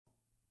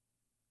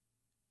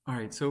All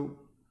right, so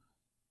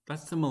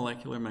that's the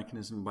molecular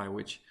mechanism by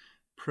which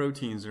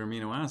proteins or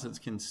amino acids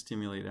can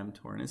stimulate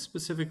mTOR, and it's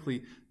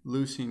specifically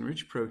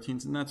leucine-rich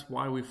proteins, and that's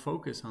why we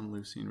focus on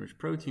leucine-rich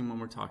protein when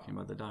we're talking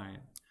about the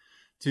diet.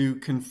 To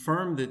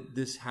confirm that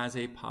this has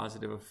a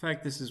positive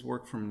effect, this is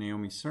work from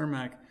Naomi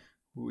Cermak,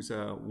 who's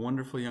a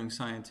wonderful young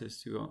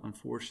scientist who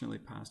unfortunately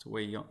passed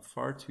away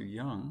far too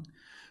young.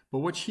 But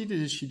what she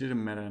did is she did a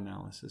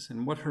meta-analysis,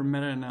 and what her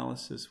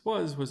meta-analysis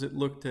was it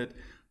looked at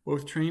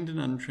both trained and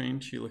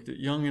untrained. She looked at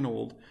young and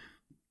old.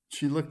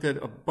 She looked at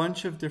a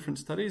bunch of different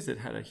studies that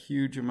had a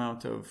huge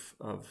amount of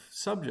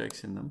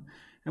subjects in them.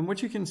 And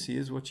what you can see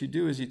is what you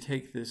do is you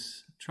take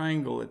this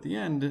triangle at the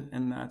end,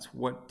 and that's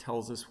what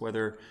tells us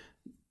whether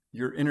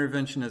your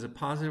intervention has a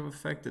positive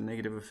effect, a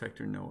negative effect,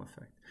 or no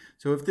effect.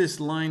 So if this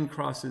line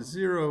crosses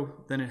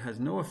 0, then it has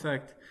no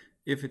effect.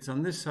 If it's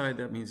on this side,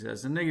 that means it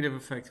has a negative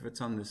effect. If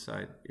it's on this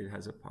side, it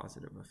has a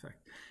positive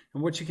effect.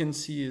 And what you can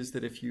see is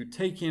that if you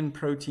take in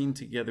protein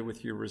together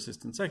with your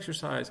resistance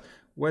exercise,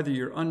 whether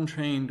you're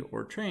untrained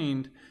or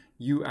trained,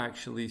 you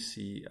actually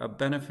see a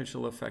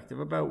beneficial effect of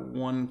about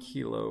 1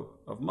 kilo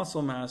of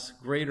muscle mass,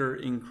 greater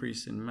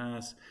increase in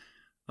mass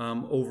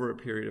over a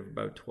period of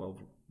about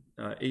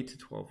 8 to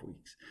 12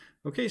 weeks.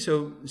 Okay,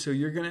 so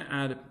you're going to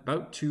add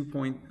about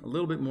a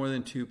little bit more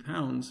than 2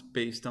 pounds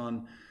based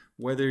on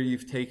whether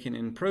you've taken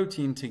in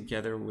protein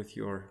together with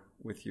your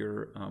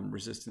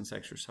resistance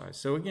exercise.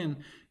 So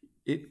again,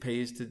 it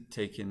pays to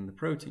take in the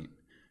protein.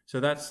 So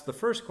that's the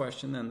first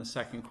question. Then the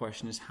second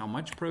question is how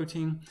much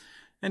protein?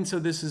 And so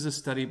this is a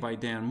study by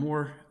Dan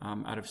Moore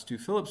out of Stu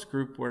Phillips'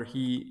 group, where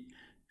he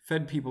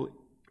fed people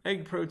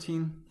egg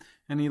protein,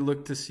 and he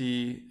looked to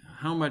see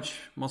how much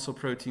muscle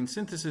protein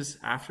synthesis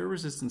after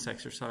resistance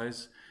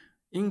exercise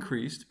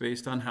increased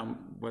based on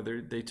whether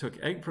they took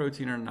egg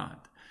protein or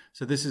not.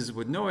 So this is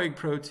with no egg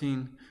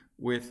protein,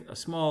 with a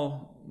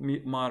small,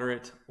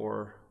 moderate,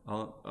 or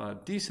a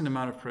decent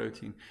amount of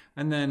protein,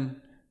 and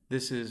then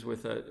this is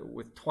with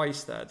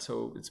twice that,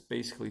 so it's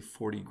basically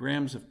 40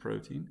 grams of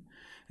protein.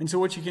 And so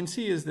what you can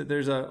see is that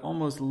there's a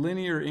almost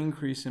linear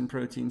increase in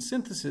protein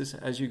synthesis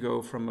as you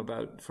go from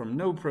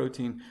no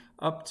protein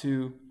up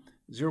to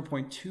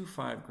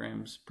 0.25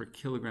 grams per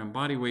kilogram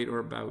body weight, or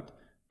about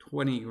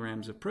 20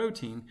 grams of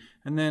protein.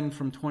 And then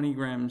from 20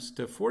 grams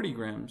to 40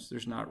 grams,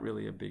 there's not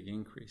really a big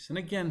increase. And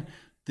again,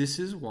 this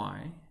is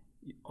why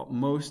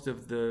most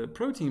of the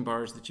protein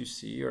bars that you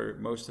see, or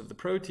most of the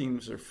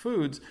proteins or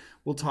foods,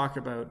 will talk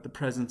about the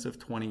presence of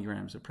 20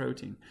 grams of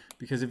protein.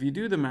 Because if you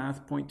do the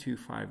math,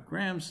 0.25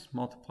 grams,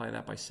 multiply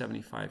that by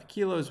 75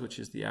 kilos, which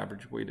is the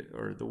average weight,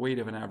 or the weight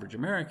of an average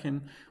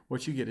American,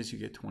 what you get is you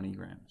get 20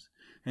 grams.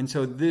 And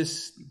so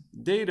this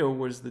data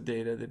was the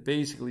data that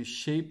basically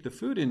shaped the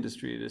food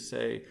industry to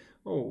say,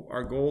 oh,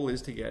 our goal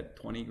is to get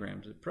 20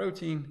 grams of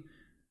protein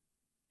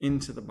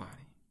into the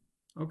body.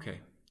 Okay.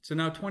 So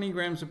now 20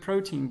 grams of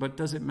protein, but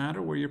does it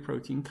matter where your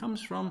protein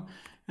comes from?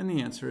 And the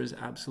answer is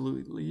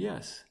absolutely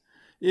yes.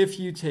 If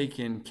you take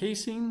in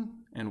casein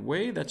and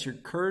whey, that's your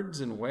curds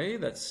and whey,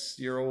 that's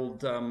your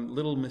old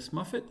Little Miss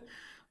Muffet.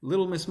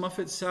 Little Miss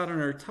Muffet sat on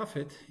her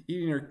tuffet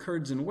eating her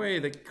curds and whey.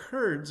 The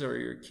curds are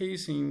your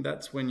casein.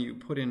 That's when you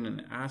put in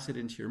an acid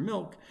into your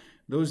milk.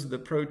 Those are the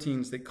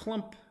proteins that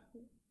clump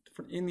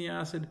in the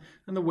acid,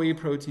 and the whey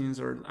proteins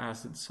are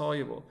acid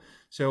soluble.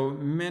 So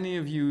many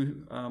of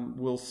you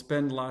will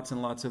spend lots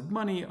and lots of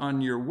money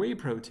on your whey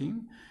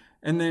protein,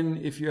 and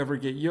then if you ever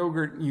get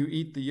yogurt, you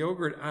eat the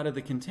yogurt out of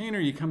the container,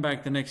 you come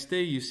back the next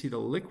day, you see the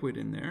liquid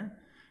in there.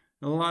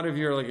 And a lot of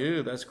you are like,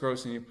 ew, that's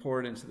gross, and you pour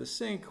it into the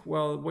sink.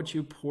 Well, what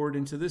you poured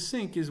into the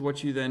sink is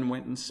what you then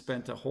went and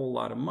spent a whole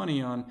lot of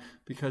money on,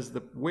 because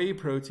the whey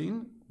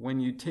protein,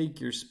 when you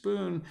take your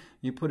spoon,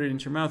 you put it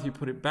into your mouth, you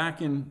put it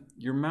back in,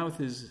 your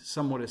mouth is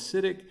somewhat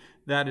acidic.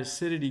 That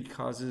acidity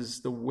causes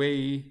the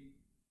whey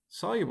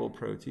soluble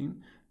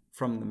protein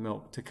from the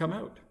milk to come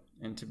out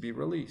and to be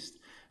released.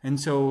 And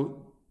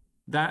so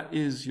that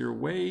is your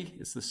whey.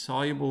 It's the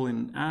soluble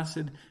in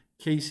acid.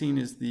 Casein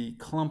is the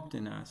clumped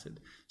in acid.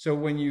 So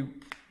when you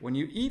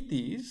eat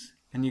these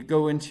and you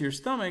go into your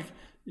stomach,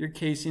 your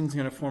casein is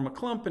going to form a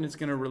clump and it's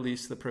going to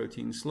release the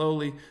protein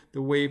slowly.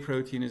 The whey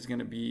protein is going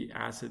to be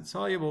acid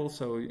soluble.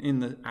 So in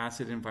the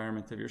acid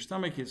environment of your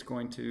stomach, it's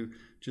going to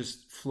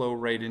just flow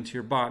right into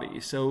your body.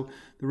 So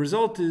the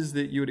result is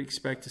that you would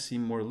expect to see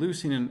more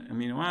leucine and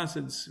amino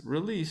acids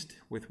released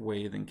with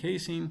whey than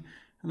casein.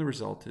 And the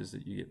result is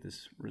that you get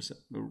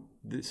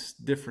this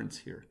difference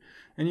here.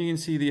 And you can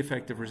see the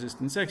effect of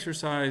resistance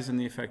exercise and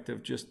the effect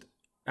of just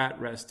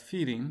at-rest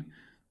feeding.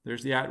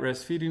 There's the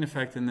at-rest feeding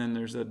effect, and then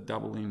there's a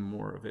doubling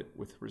more of it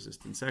with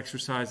resistance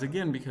exercise.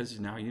 Again, because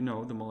now you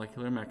know the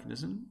molecular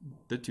mechanism,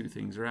 the two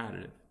things are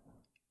additive.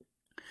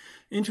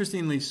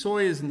 Interestingly,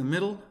 soy is in the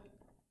middle.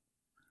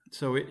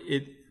 So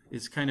it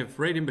is kind of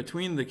right in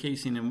between the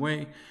casein and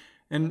whey.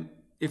 And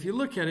if you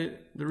look at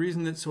it, the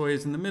reason that soy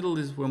is in the middle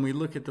is when we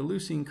look at the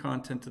leucine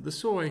content of the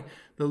soy,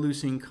 the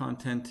leucine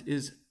content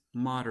is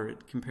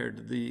moderate compared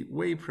to the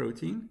whey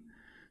protein.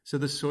 So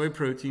the soy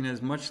protein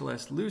has much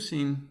less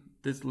leucine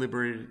that's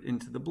liberated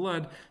into the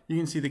blood. You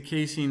can see the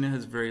casein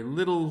has very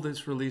little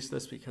that's released.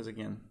 That's because,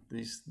 again,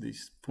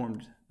 these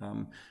formed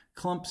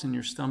clumps in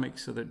your stomach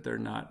so that they're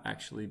not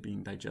actually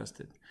being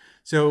digested.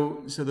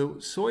 So the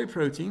soy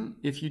protein,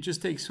 if you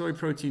just take soy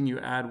protein, you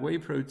add whey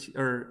protein,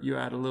 or you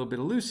add a little bit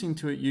of leucine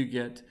to it, you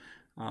get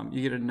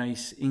a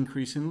nice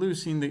increase in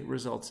leucine that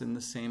results in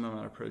the same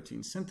amount of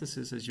protein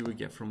synthesis as you would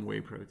get from whey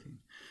protein.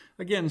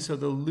 Again, so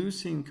the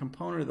leucine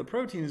component of the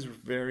protein is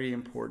very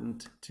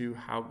important to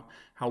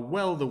how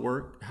well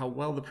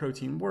the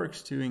protein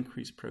works to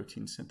increase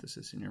protein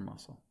synthesis in your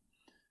muscle.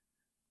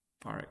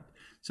 All right.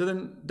 So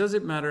then, does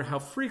it matter how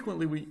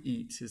frequently we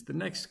eat is the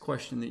next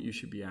question that you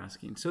should be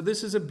asking. So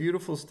this is a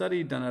beautiful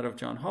study done out of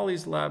John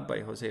Hawley's lab by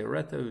Jose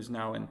Areta, who's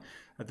now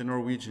at the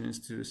Norwegian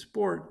Institute of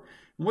Sport.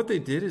 And what they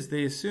did is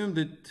they assumed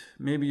that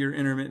maybe you're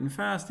intermittent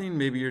fasting,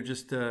 maybe you're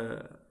just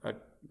a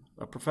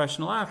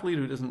professional athlete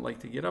who doesn't like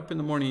to get up in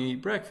the morning and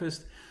eat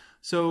breakfast.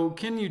 So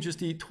can you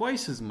just eat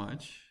twice as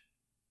much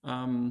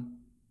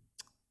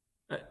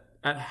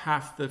at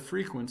half the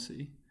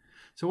frequency?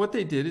 So what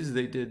they did is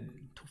they did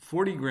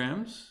 40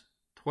 grams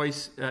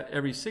twice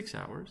every 6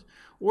 hours,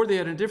 or they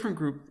had a different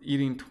group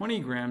eating 20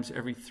 grams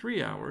every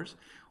 3 hours,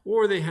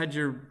 or they had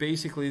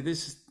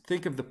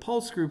think of the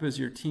pulse group as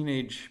your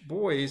teenage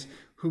boys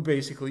who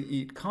basically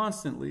eat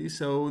constantly.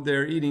 So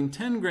they're eating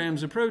 10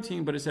 grams of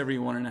protein, but it's every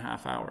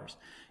 1.5 hours.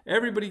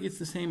 Everybody gets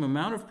the same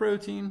amount of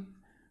protein.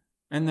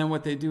 And then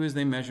what they do is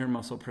they measure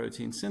muscle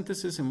protein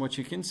synthesis. And what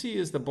you can see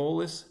is the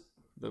bolus,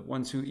 the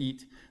ones who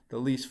eat the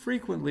least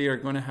frequently, are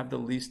going to have the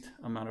least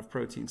amount of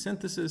protein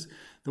synthesis.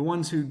 The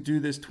ones who do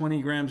this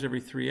 20 grams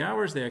every 3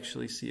 hours, they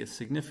actually see a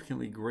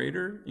significantly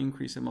greater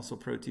increase in muscle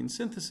protein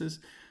synthesis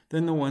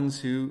than the ones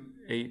who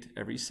ate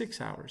every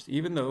 6 hours,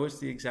 even though it's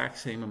the exact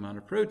same amount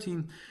of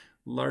protein,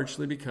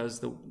 largely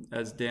because,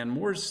 as Dan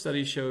Moore's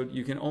study showed,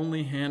 you can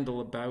only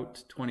handle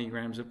about 20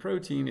 grams of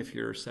protein if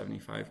you're a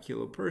 75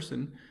 kilo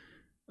person.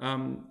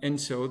 And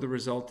so the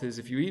result is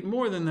if you eat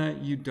more than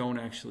that, you don't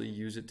actually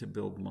use it to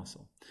build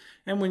muscle.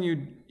 And when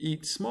you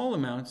eat small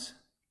amounts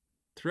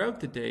throughout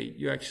the day,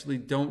 you actually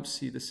don't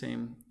see the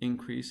same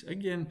increase,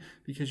 again,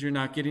 because you're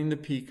not getting the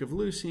peak of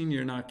leucine,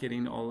 you're not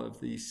getting all of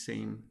these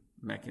same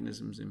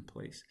mechanisms in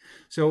place.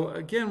 So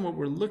again, what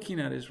we're looking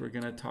at is we're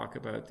going to talk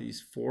about these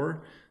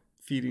 4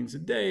 feedings a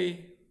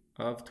day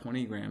of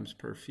 20 grams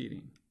per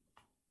feeding.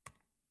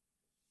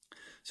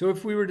 So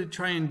if we were to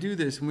try and do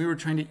this and we were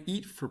trying to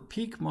eat for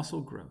peak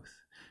muscle growth,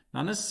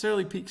 not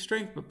necessarily peak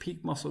strength, but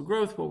peak muscle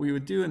growth, what we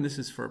would do, and this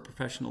is for a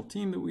professional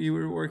team that we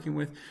were working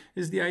with,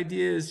 is the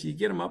idea is you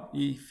get them up,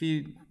 you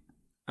feed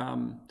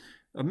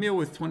a meal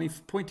with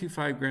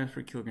 0.25 grams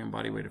per kilogram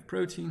body weight of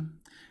protein,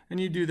 and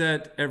you do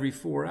that every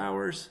 4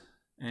 hours.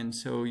 And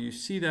so you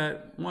see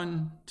that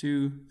 1,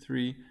 2,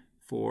 3,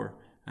 4,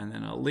 and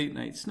then a late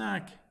night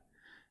snack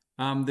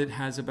that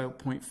has about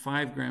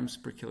 0.5 grams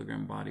per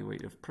kilogram body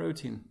weight of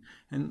protein.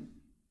 And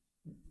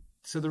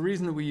so the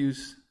reason that we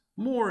use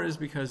more is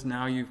because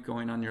now you're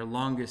going on your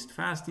longest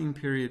fasting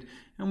period,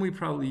 and we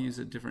probably use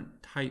a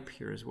different type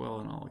here as well,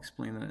 and I'll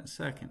explain that in a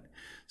second.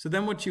 So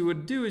then what you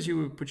would do is you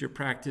would put your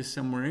practice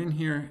somewhere in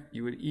here.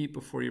 You would eat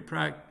before your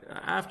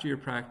after your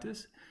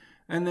practice,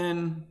 and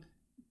then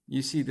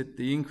you see that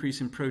the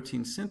increase in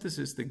protein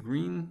synthesis, the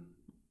green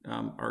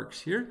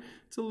arcs here,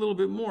 it's a little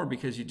bit more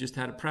because you just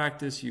had a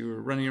practice, you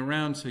were running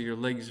around, so your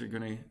legs are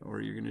going to,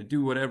 or you're going to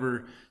do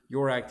whatever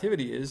your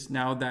activity is.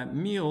 Now that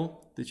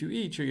meal that you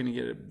eat, you're going to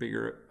get a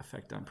bigger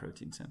effect on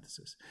protein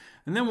synthesis.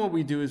 And then what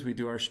we do is we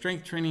do our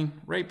strength training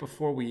right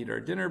before we eat our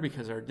dinner,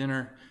 because our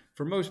dinner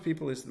for most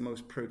people is the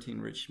most protein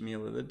rich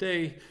meal of the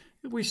day.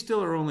 We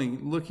still are only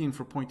looking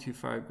for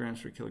 0.25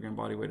 grams per kilogram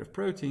body weight of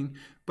protein,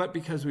 but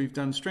because we've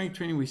done strength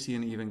training, we see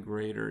an even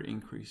greater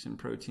increase in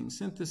protein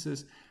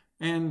synthesis.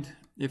 And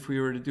if we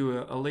were to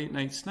do a late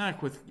night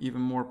snack with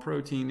even more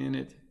protein in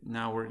it,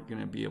 now we're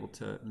going to be able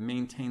to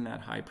maintain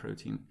that high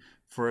protein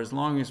for as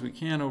long as we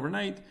can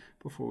overnight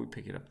before we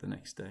pick it up the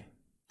next day.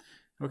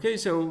 Okay,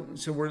 so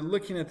we're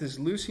looking at this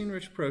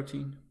leucine-rich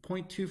protein,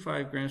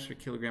 0.25 grams per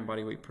kilogram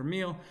body weight per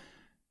meal.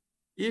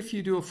 If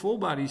you do a full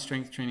body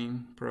strength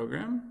training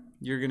program,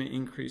 you're going to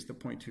increase the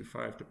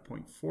 0.25 to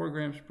 0.4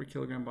 grams per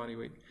kilogram body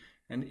weight.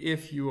 And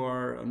if you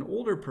are an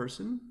older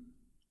person,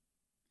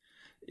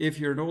 you're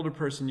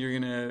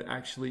going to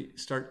actually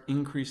start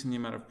increasing the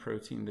amount of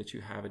protein that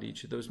you have at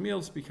each of those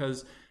meals,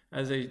 because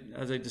as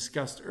I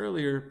discussed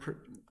earlier,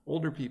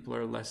 older people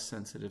are less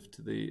sensitive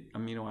to the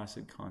amino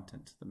acid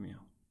content of the meal.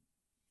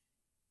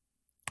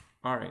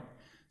 All right,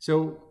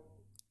 so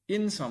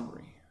in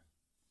summary,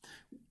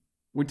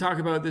 we talk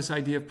about this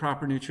idea of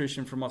proper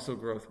nutrition for muscle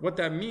growth. What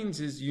that means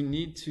is you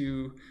need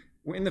to,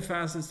 in the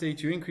fasted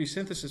state, you increase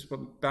synthesis, but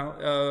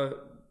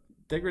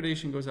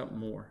degradation goes up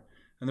more.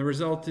 And the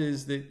result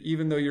is that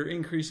even though you're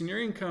increasing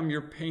your income,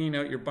 you're paying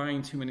out, you're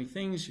buying too many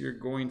things, you're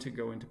going to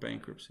go into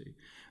bankruptcy.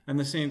 And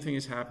the same thing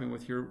is happening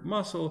with your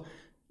muscle.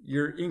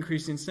 You're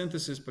increasing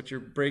synthesis, but your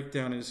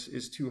breakdown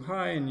is too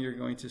high, and you're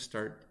going to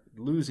start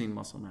losing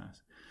muscle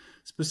mass.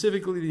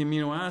 Specifically, the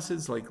amino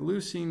acids like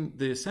leucine,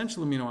 the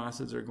essential amino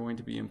acids are going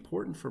to be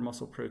important for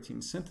muscle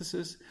protein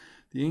synthesis.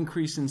 The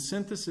increase in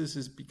synthesis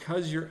is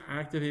because you're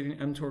activating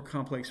mTOR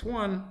complex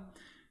 1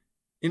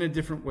 in a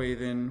different way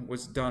than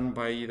was done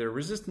by either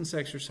resistance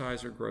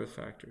exercise or growth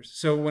factors.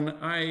 So when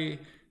I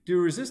do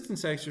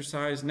resistance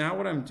exercise, now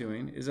what I'm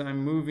doing is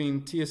I'm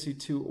moving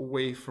TSC2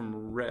 away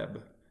from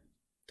Reb.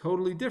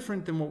 Totally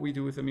different than what we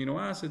do with amino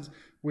acids,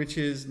 which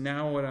is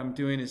now what I'm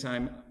doing is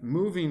I'm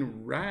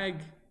moving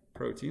RAG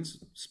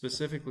proteins,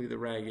 specifically the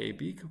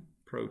RAG-AB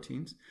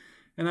proteins,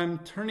 and I'm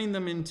turning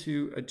them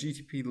into a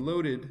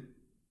GTP-loaded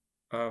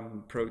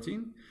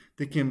protein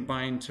that can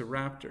bind to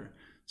Raptor.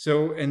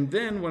 So, and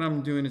then what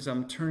I'm doing is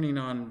I'm turning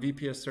on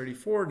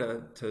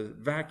VPS34 to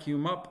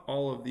vacuum up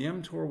all of the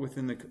mTOR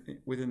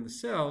within the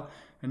cell.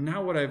 And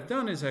now what I've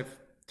done is I've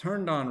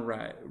turned on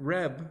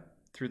Reb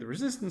through the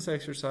resistance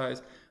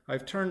exercise.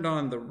 I've turned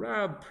on the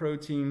RAB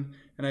protein,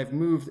 and I've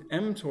moved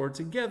mTOR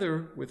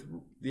together with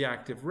the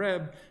active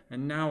Reb,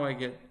 and now I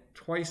get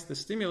twice the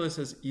stimulus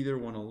as either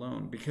one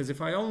alone. Because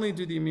if I only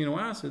do the amino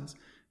acids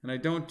and I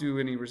don't do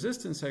any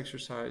resistance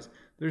exercise,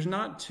 there's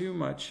not too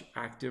much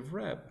active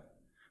Reb.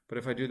 But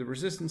if I do the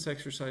resistance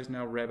exercise,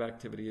 now Reb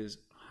activity is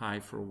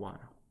high for a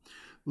while.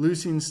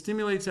 Leucine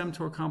stimulates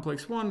mTOR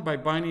complex 1 by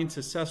binding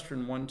to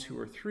cestrin 1, 2,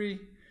 or 3.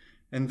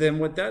 And then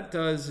what that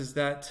does is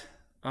that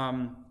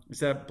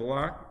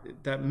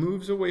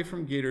moves away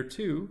from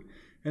GATOR2,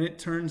 and it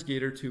turns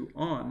GATOR2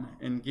 on.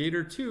 And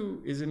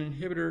GATOR2 is an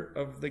inhibitor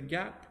of the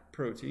GAP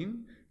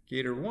protein,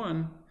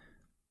 GATOR1.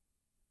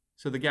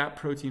 So the GAP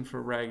protein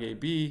for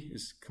RAG-AB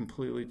is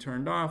completely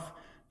turned off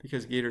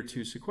because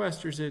GATOR2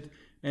 sequesters it.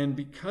 And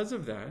because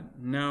of that,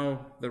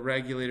 now the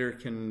regulator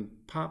can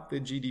pop the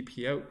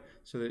GDP out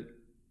so that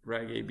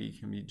RAG-AB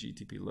can be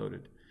GTP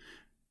loaded.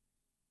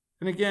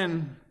 And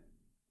again,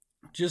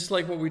 just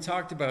like what we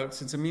talked about,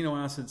 since amino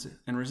acids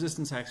and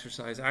resistance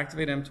exercise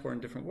activate mTOR in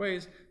different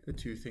ways, the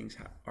two things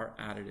are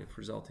additive,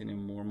 resulting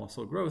in more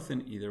muscle growth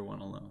than either one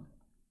alone.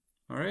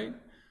 All right?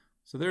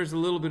 So there's a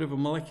little bit of a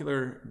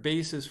molecular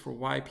basis for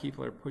why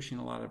people are pushing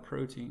a lot of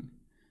protein.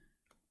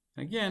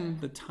 Again,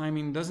 the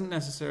timing doesn't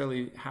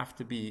necessarily have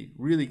to be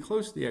really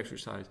close to the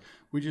exercise.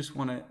 We just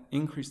want to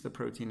increase the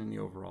protein in the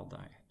overall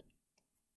diet.